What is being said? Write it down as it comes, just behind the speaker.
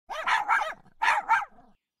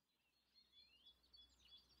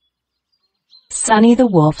Sunny the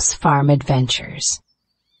Wolf's Farm Adventures.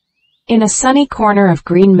 In a sunny corner of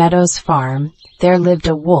Green Meadows Farm, there lived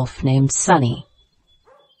a wolf named Sunny.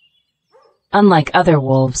 Unlike other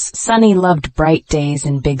wolves, Sunny loved bright days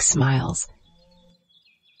and big smiles.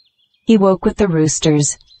 He woke with the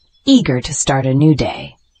roosters, eager to start a new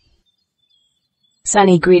day.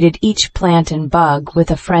 Sunny greeted each plant and bug with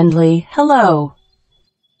a friendly, "Hello."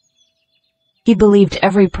 He believed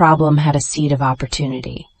every problem had a seed of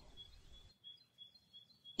opportunity.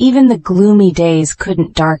 Even the gloomy days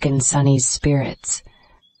couldn't darken Sunny's spirits.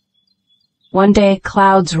 One day,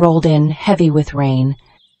 clouds rolled in, heavy with rain.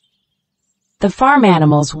 The farm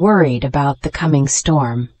animals worried about the coming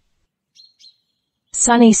storm.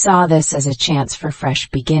 Sunny saw this as a chance for fresh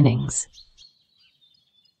beginnings.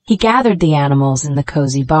 He gathered the animals in the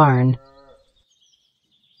cozy barn.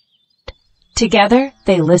 Together,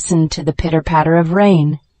 they listened to the pitter-patter of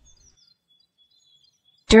rain.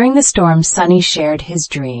 During the storm, Sunny shared his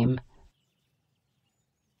dream.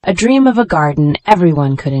 A dream of a garden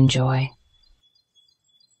everyone could enjoy.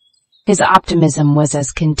 His optimism was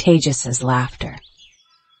as contagious as laughter.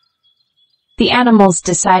 The animals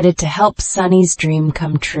decided to help Sunny's dream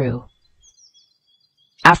come true.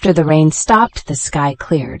 After the rain stopped, the sky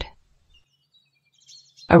cleared.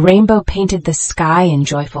 A rainbow painted the sky in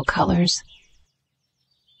joyful colors.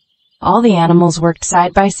 All the animals worked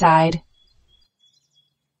side by side.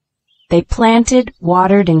 They planted,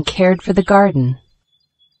 watered, and cared for the garden.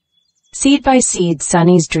 Seed by seed,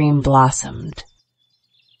 Sunny's dream blossomed.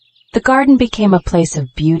 The garden became a place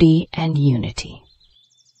of beauty and unity.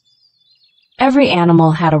 Every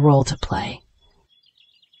animal had a role to play,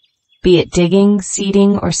 be it digging,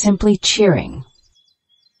 seeding, or simply cheering.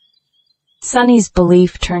 Sunny's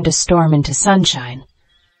belief turned a storm into sunshine.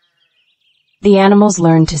 The animals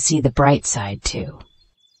learned to see the bright side, too.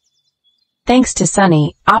 Thanks to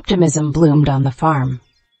Sunny, optimism bloomed on the farm.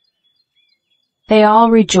 They all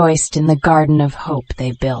rejoiced in the garden of hope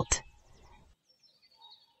they built.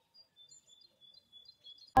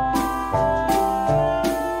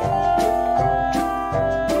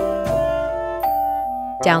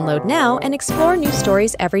 Download now and explore new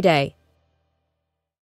stories every day.